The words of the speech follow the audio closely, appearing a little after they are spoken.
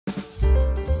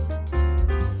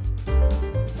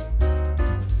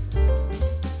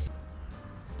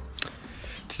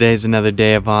Today's another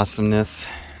day of awesomeness.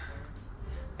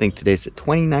 I think today's the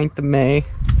 29th of May.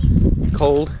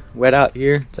 Cold, wet out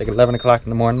here. It's like 11 o'clock in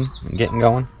the morning. I'm getting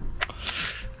going.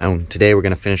 Today we're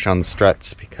gonna finish on the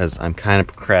struts because I'm kind of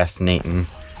procrastinating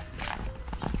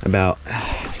about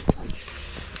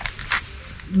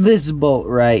this bolt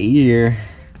right here.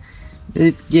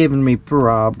 It's giving me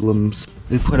problems.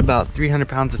 We put about 300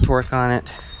 pounds of torque on it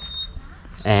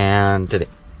and did a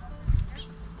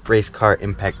race car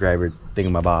impact driver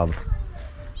thingamabob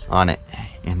on it,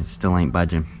 and it still ain't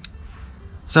budging.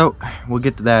 So we'll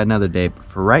get to that another day, but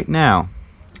for right now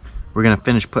we're gonna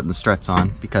finish putting the struts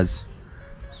on because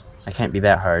I can't be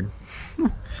that hard.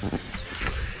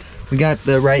 We got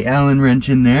the right Allen wrench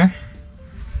in there.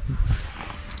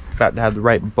 Got to have the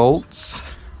right bolts.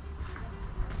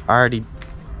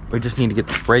 We just need to get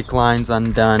the brake lines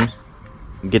undone,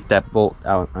 get that bolt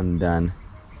out undone,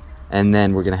 and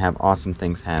then we're gonna have awesome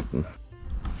things happen.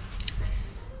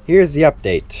 Here's the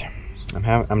update.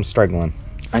 I'm struggling.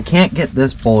 I can't get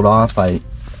this bolt off. I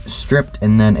stripped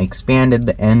and then expanded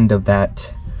the end of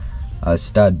that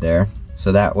stud there,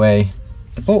 so that way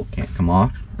the bolt can't come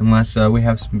off unless we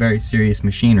have some very serious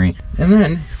machinery. And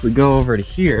then if we go over to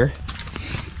here,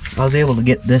 I was able to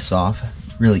get this off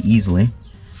really easily,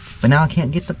 but now I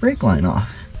can't get the brake line off.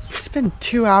 It's been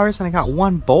 2 hours and I got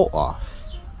one bolt off.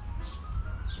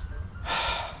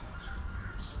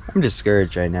 I'm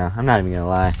discouraged right now. I'm not even gonna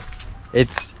lie.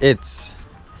 It's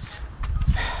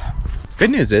good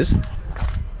news is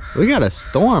we got a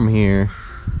storm here.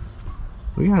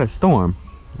 We got a storm.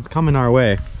 It's coming our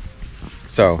way.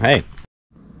 So hey.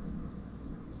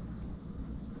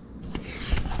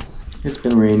 It's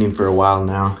been raining for a while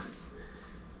now.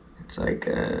 It's like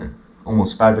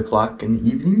almost 5 o'clock in the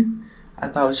evening. I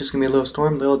thought it was just gonna be a little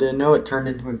storm. Little did I know it turned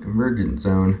into a convergence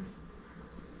zone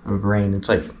of rain. It's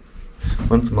like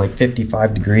went from like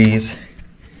 55 degrees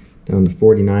down to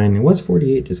 49. It was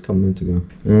 48 just a couple minutes ago.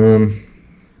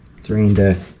 It's rained.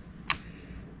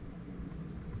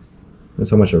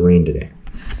 That's how much it rained today.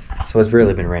 So it's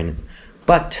really been raining.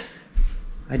 But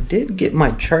I did get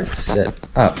my chart set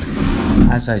up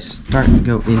as I start to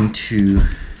go into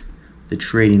the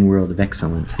trading world of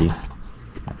excellency.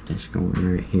 Just going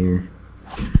right here.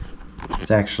 It's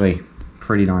actually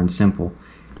pretty darn simple.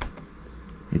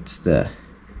 It's the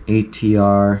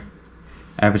ATR,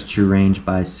 average true range,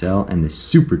 buy sell, and the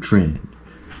super trend,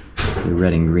 the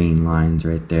red and green lines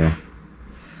right there.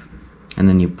 And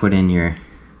then you put in your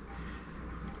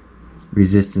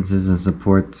resistances and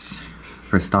supports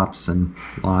for stops and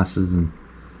losses and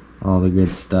all the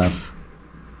good stuff.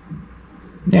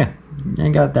 Yeah, I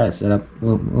got that set up a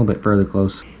little bit further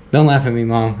close. Don't laugh at me,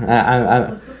 Mom.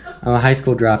 I'm a high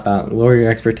school dropout. Lower your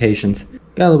expectations.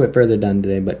 Got a little bit further done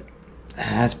today, but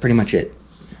that's pretty much it.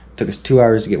 Took us 2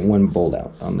 hours to get one bolt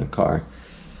out on the car.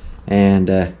 And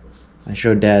I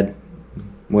showed Dad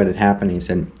what had happened. He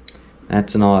said,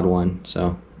 that's an odd one,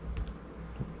 so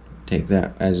take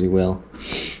that as you will.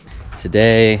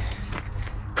 Today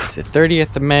is the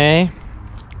 30th of May.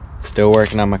 Still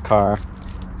working on my car.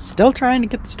 Still trying to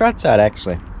get the struts out,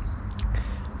 actually.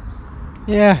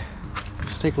 Yeah,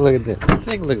 just take a look at this. Let's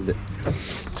take a look at this.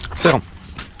 So,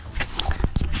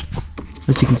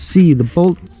 as you can see,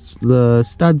 the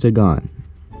studs are gone.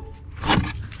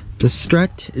 The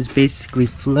strut is basically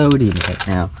floating right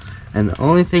now, and the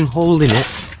only thing holding it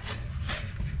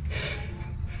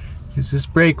is this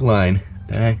brake line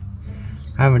that I'm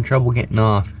having trouble getting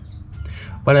off.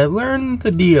 But I learned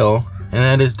the deal, and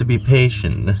that is to be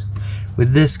patient.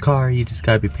 With this car, you just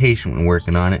gotta be patient when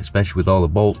working on it, especially with all the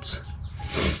bolts.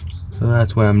 So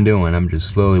that's what I'm doing. I'm just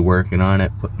slowly working on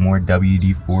it, put more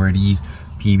WD-40,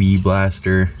 PB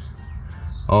blaster,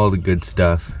 all the good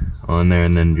stuff on there,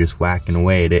 and then just whacking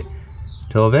away at it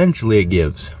till eventually it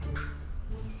gives.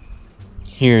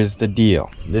 Here's the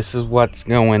deal. This is what's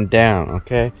going down,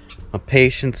 okay? My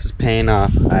patience is paying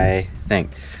off, I think.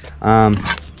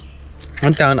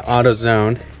 Went down to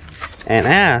AutoZone and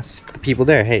asked the people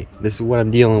there, hey, this is what I'm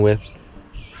dealing with.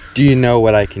 Do you know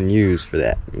what I can use for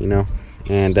that, you know?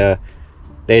 And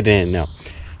they didn't know.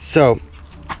 So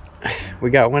we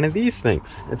got one of these things.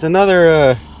 It's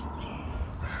another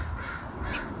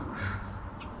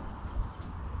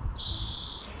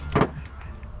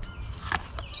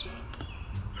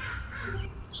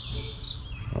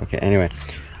okay, anyway,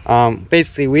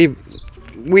 basically we've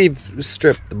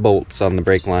stripped the bolts on the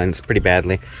brake lines pretty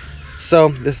badly. So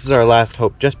this is our last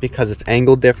hope. Just because it's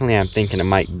angled differently, I'm thinking it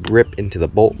might grip into the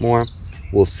bolt more.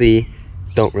 We'll see.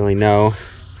 Don't really know,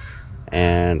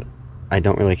 and I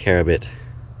don't really care a bit.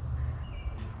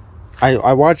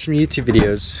 I watched some YouTube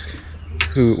videos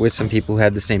with some people who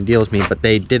had the same deal as me, but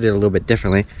they did it a little bit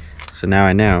differently. So now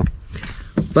I know.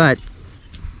 But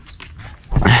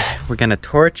we're gonna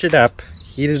torch it up,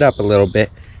 heat it up a little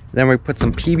bit. Then we put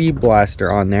some PB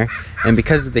blaster on there. And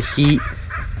because of the heat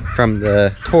from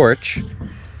the torch,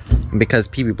 and because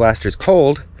PB blaster is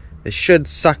cold, it should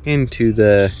suck into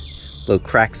the little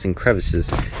cracks and crevices.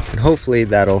 And hopefully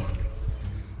that'll,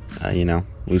 you know,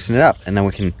 loosen it up. And then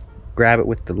we can grab it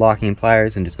with the locking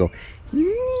pliers and just go,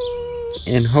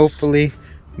 and hopefully,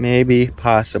 maybe,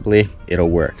 possibly, it'll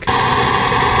work.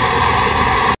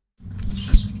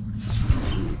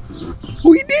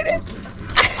 We did it!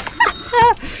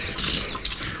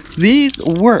 These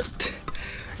worked.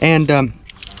 And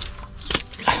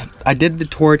I did the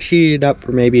torch, heated up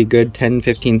for maybe a good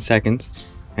 10-15 seconds.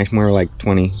 Actually more like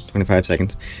 20-25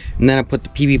 seconds. And then I put the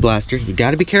PB blaster. You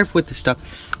gotta be careful with this stuff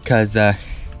because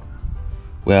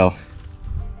well,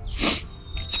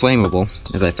 it's flammable,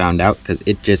 as I found out, because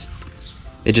it just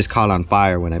caught on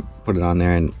fire when I put it on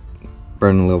there and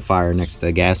burned a little fire next to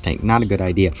the gas tank. Not a good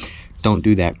idea. Don't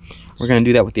do that. We're gonna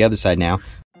do that with the other side now.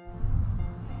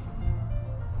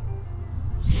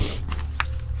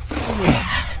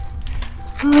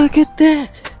 Look at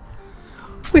that.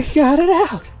 We got it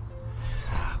out.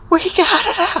 We got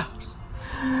it out.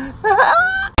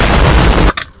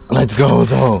 Let's go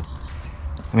though.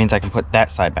 That means I can put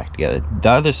that side back together. The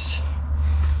others,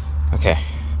 okay.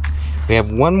 We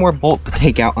have one more bolt to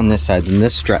take out on this side, and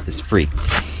this strut is free.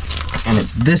 And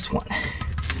it's this one.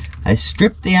 I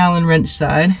stripped the Allen wrench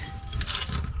side,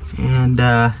 and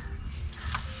yeah.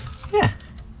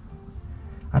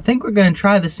 I think we're gonna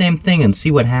try the same thing and see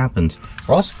what happens.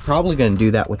 We're also probably gonna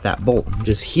do that with that bolt.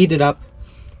 Just heat it up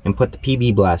and put the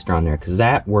PB blaster on there, because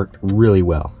that worked really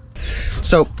well.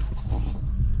 So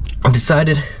I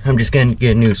decided I'm just gonna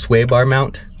get a new sway bar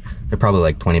mount. They're probably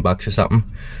like 20 bucks or something,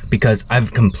 because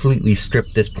I've completely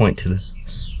stripped this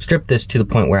to the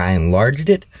point where I enlarged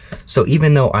it. So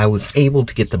even though I was able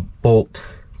to get the bolt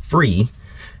free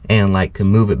and like can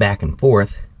move it back and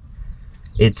forth,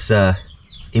 it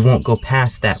won't go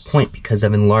past that point because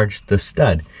I've enlarged the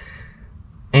stud.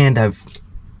 And I've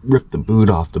ripped the boot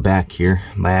off the back here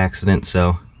by accident,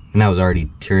 and that was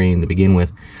already tearing to begin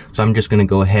with. So I'm just gonna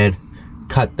go ahead,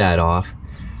 cut that off,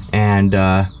 and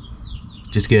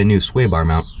just get a new sway bar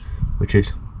mount, which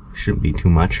shouldn't be too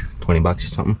much, 20 bucks or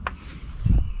something.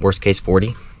 Worst case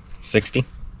 40, 60,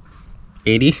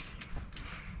 80.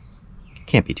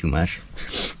 Can't be too much.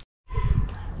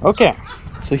 Okay,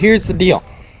 so here's the deal.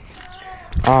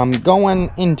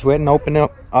 Going into it and opening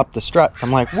up the struts,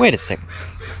 I'm like, wait a second,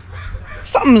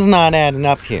 something's not adding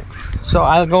up here. So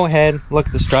I'll go ahead, look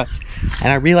at the struts,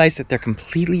 and I realize that they're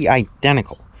completely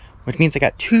identical, which means I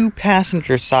got two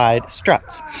passenger side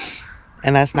struts,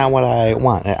 and that's not what I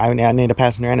want. I need a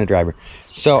passenger and a driver.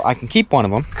 So I can keep one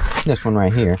of them, this one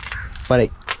right here, but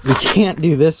we can't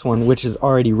do this one, which is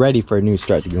already ready for a new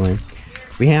strut to go in.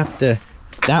 We have to,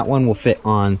 that one will fit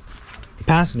on the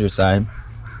passenger side,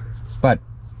 but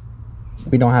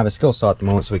we don't have a skill saw at the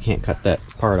moment, so we can't cut that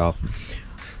part off.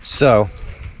 So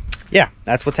yeah,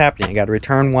 that's what's happening. I got to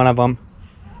return one of them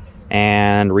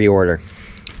and reorder.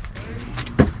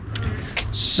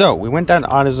 So we went down to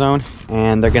AutoZone,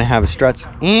 and they're gonna have a struts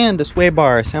and a sway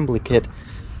bar assembly kit,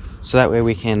 so that way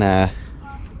we can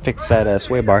fix that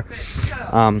sway bar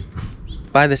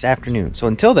by this afternoon. So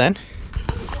until then,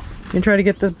 I'm gonna try to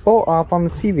get this bolt off on the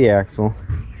CV axle,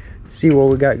 see what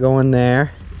we got going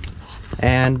there,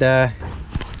 and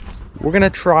we're gonna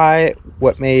try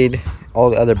what made all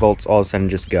the other bolts all of a sudden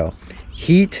just go.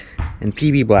 Heat and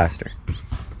PB blaster.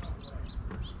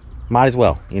 Might as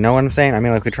well, you know what I'm saying? I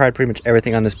mean, like, we tried pretty much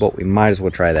everything on this bolt, we might as well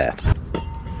try that.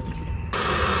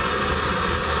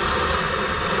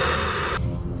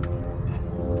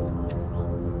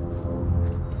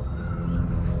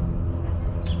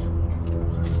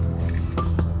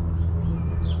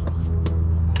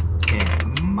 Okay,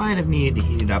 might have needed to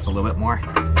heat it up a little bit more,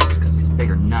 just because it's a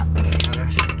bigger nut than the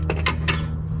others.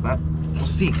 But we'll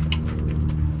see.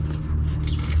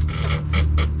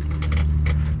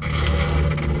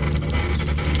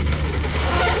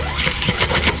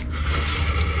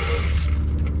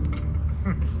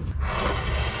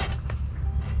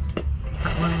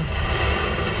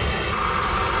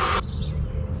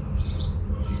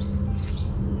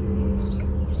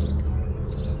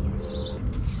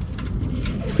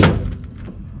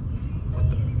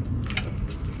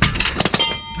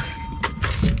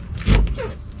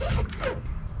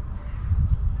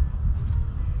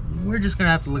 We're just gonna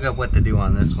have to look up what to do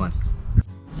on this one.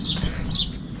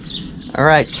 All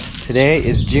right, today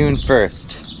is June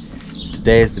 1st.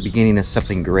 Today is the beginning of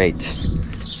something great,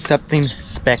 something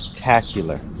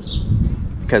spectacular.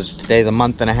 because today's a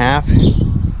month and a half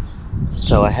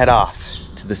till I head off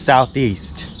to the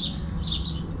southeast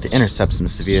to intercept some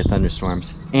severe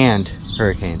thunderstorms and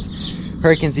hurricanes.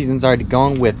 Hurricane season's already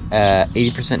going with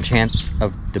 80% chance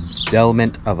of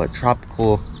development of a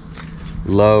tropical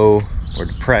low or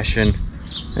depression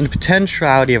and the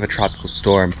potentiality of a tropical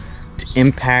storm to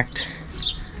impact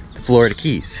the Florida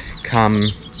Keys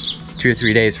come 2 or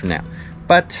 3 days from now.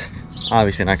 But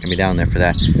obviously not gonna be down there for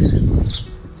that,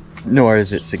 nor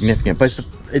is it significant, but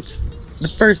it's the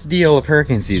first deal of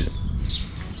hurricane season.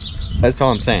 That's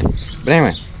all I'm saying. But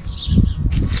anyway,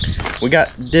 we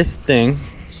got this thing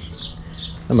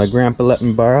that my grandpa let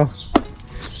me borrow.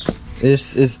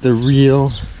 This is the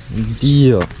real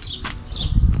deal.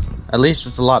 At least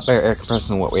it's a lot better air compressor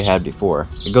than what we had before.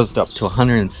 It goes up to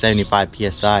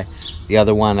 175 psi. The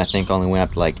other one I think only went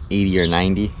up to like 80 or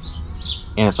 90.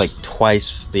 And it's like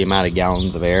twice the amount of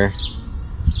gallons of air.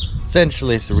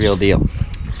 Essentially it's the real deal.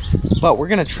 But we're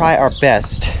gonna try our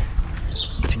best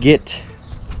to get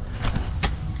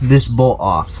this bolt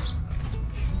off.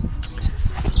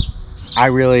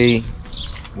 We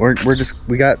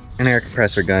got an air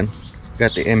compressor gun, we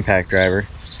got the impact driver,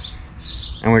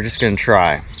 and we're just gonna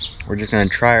try. We're just gonna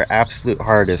try our absolute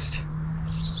hardest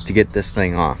to get this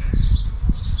thing off.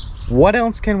 What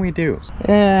else can we do?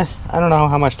 I don't know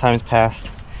how much time's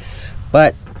passed,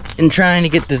 but in trying to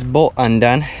get this bolt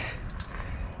undone,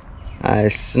 I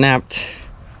snapped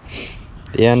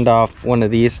the end off one of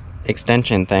these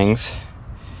extension things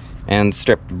and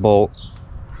stripped the bolt,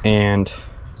 and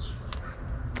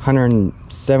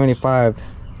 175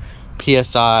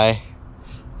 psi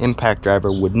impact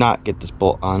driver would not get this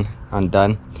bolt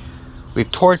undone. We've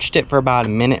torched it for about a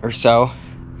minute or so,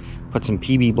 put some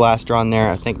PB blaster on there,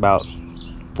 I think about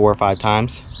 4 or 5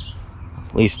 times,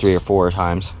 at least 3 or 4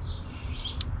 times,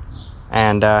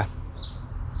 and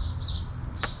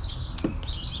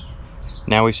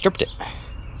now we've stripped it.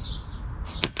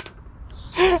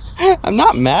 I'm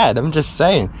not mad, I'm just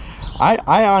saying.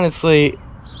 I honestly,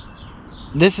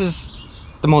 this is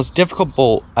the most difficult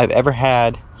bolt I've ever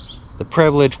had the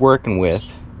privilege working with,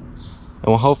 and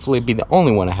will hopefully be the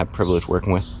only one I have privilege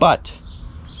working with, but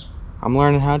I'm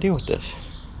learning how to deal with this.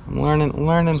 I'm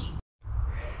learning.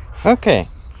 Okay,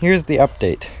 here's the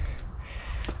update.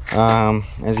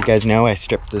 As you guys know, I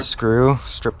stripped the screw,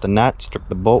 stripped the nut, stripped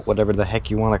the bolt, whatever the heck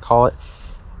you want to call it,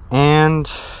 and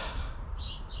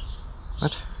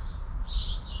what?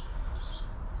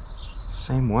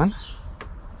 Same one?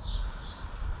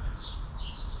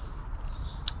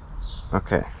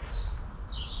 Okay.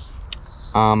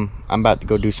 I'm about to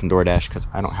go do some DoorDash because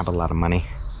I don't have a lot of money.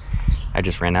 I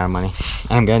just ran out of money.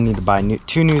 I'm gonna need to buy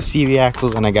 2 new CV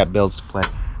axles, and I got bills to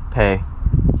pay.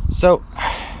 So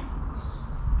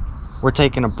we're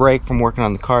taking a break from working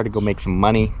on the car to go make some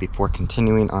money before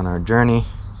continuing on our journey.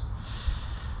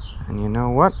 And you know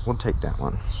what? We'll take that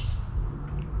one.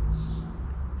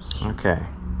 Okay.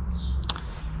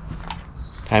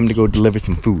 Time to go deliver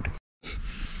some food.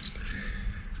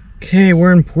 Okay,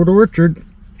 we're in Port Orchard.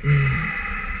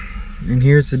 And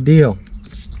here's the deal.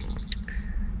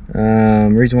 The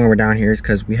reason why we're down here is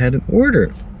because we had an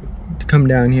order to come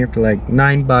down here for like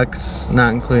 $9,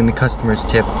 not including the customer's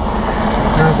tip.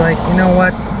 And I was like, you know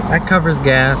what? That covers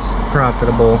gas, it's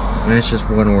profitable, and it's just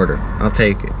one order. I'll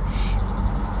take it.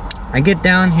 I get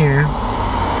down here,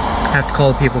 I have to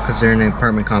call the people because they're in an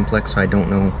apartment complex, so I don't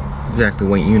know exactly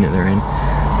what unit they're in.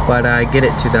 But I get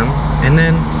it to them, and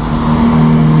then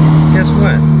guess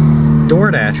what?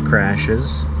 DoorDash crashes,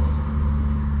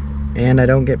 and I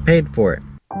don't get paid for it.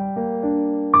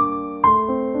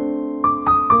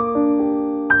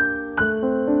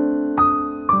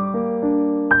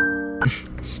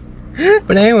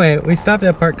 But anyway, we stopped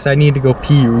at a park because I need to go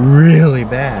pee really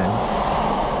bad,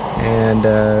 and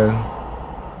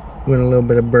went a little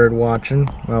bit of bird watching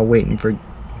while waiting for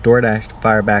DoorDash to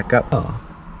fire back up. Oh.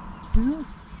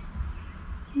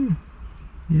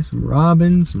 Here's some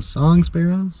robins, some song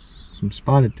sparrows, some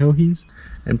spotted towhees,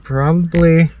 and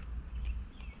probably,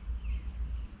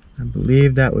 I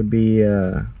believe that would be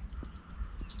a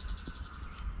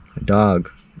dog.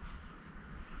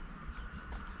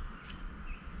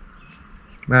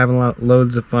 We're having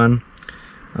loads of fun.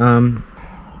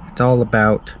 It's all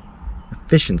about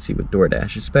efficiency with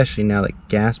DoorDash, especially now that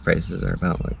gas prices are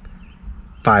about like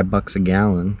 $5 a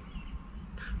gallon.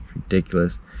 It's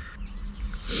ridiculous.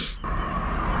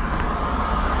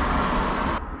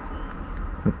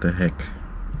 What the heck?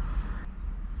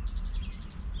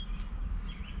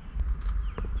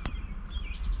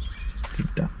 It's a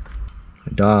duck. A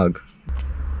dog.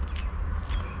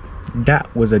 That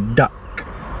was a duck.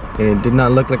 And it did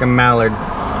not look like a mallard.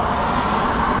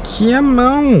 Come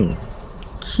on!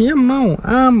 Come on,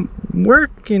 I'm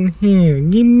working here.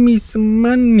 Give me some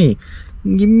money.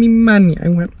 Give me money. I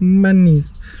want money.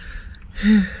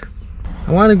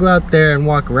 I want to go out there and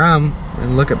walk around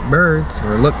and look at birds,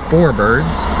 or look for birds.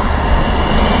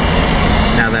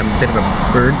 Now that I'm a bit of a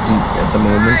bird geek at the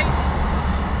moment.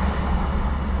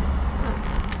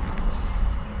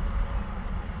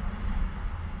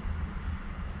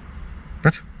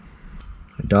 What?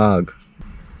 A dog.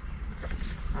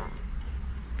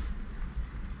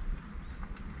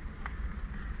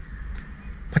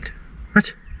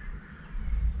 What?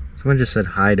 Someone just said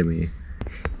hi to me.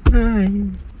 Hi.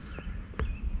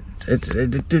 It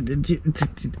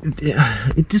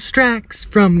distracts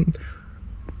from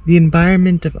the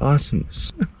environment of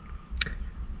awesomeness.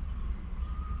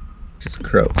 Just a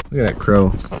crow. Look at that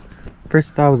crow.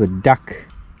 First I thought it was a duck.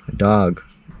 A dog.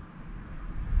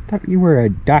 I thought you were a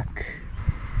duck.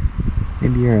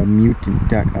 Maybe you're a mutant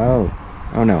duck. Oh.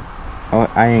 Oh no. Oh,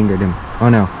 I angered him. Oh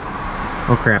no.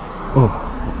 Oh crap. Oh.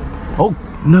 Oh,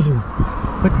 another one.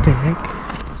 What the heck?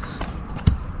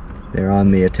 They're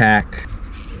on the attack.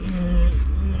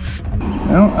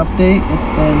 Well, update. It's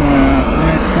been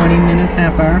 20 minutes,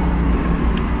 half hour.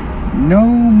 No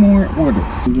more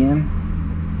orders again.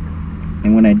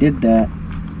 And when I did that,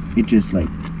 it just like,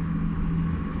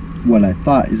 what I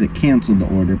thought is it canceled the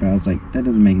order, but I was like, that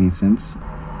doesn't make any sense.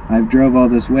 I've drove all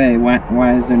this way.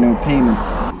 Why is there no payment?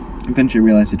 Eventually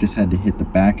realized I just had to hit the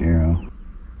back arrow.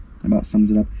 That about sums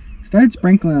it up. Started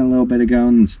sprinkling a little bit ago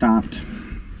and stopped.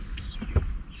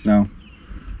 So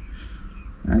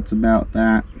that's about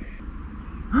that.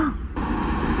 I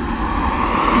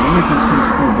wonder if this thing's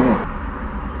still good.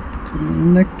 It's a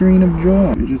little nectarine of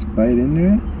joy. You just bite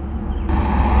into it.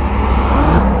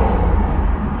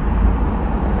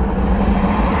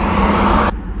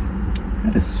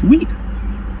 That is sweet.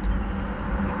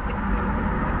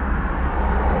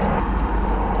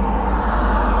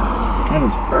 That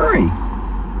is furry.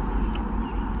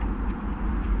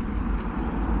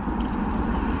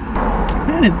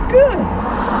 That is good.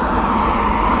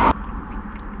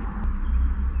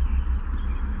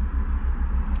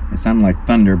 It sounded like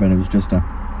thunder, but it was just a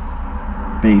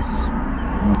bass.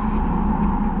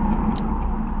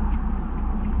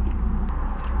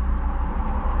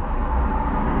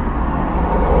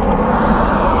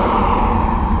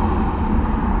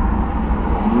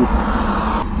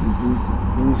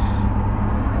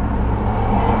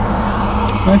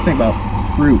 It's a nice thing about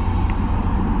fruit.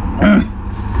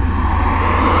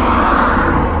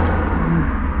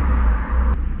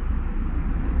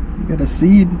 You got a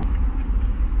seed.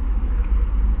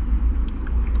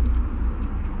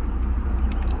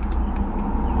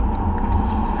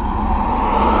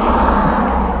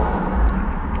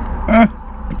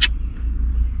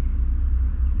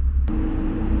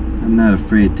 I'm not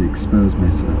afraid to expose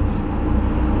myself.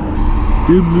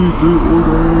 Give me the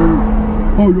order!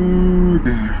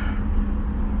 Order!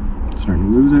 Starting to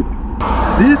lose it.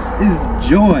 This is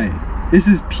joy. This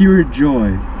is pure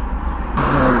joy.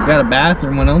 We've got a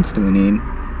bathroom. What else do we need?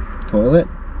 Toilet?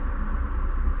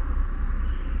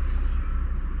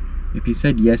 If you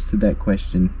said yes to that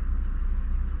question,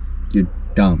 you're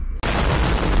dumb.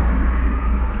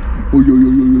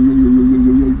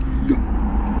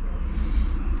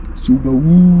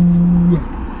 Subaru.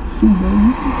 Subaru.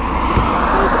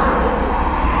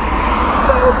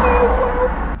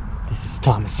 This is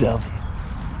Thomas Elvin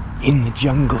in the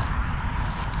jungle.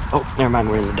 Oh, never mind,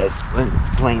 we're in the desert. We're in the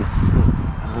plains.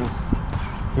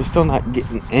 We're still not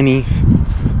getting any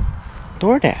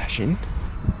door dashing.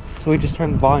 So we just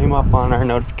turn the volume up on our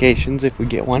notifications if we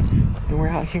get one. And we're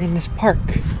out here in this park.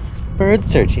 Bird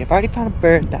searching. I've already found a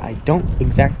bird that I don't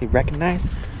exactly recognize,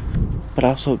 but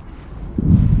also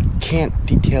can't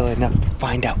detail enough to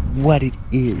find out what it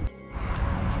is.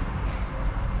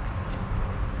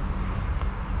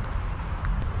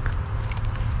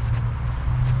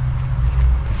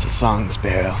 It's a song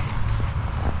sparrow.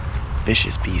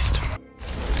 Vicious beast.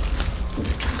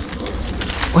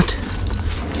 What?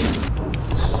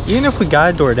 Even if we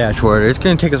got a DoorDash order, it's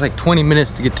gonna take us like 20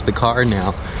 minutes to get to the car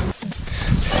now.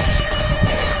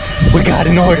 We got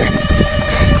an order.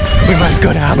 We must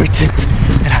go to Albertson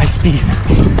at high speed.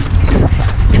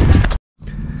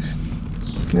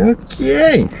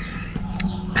 Okay.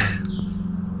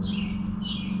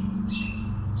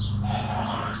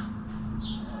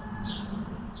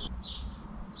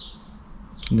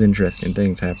 There's interesting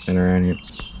things happening around here.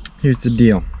 Here's the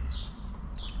deal.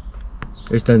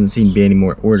 There doesn't seem to be any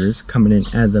more orders coming in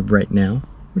as of right now,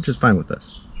 which is fine with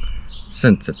us,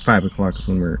 since at 5 o'clock is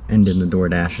when we're ending the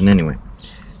DoorDash. And anyway,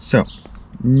 so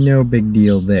no big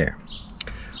deal there.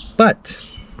 But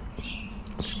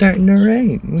it's starting to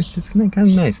rain, which is kind of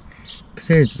nice.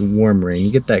 Consider it's warm rain.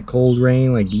 You get that cold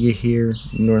rain like you get here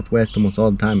in Northwest almost all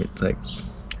the time. It's like,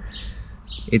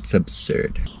 it's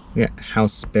absurd. We got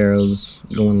house sparrows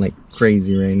going like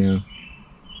crazy right now.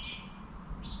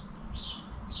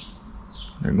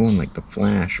 They're going like the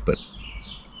Flash, but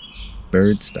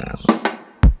bird style.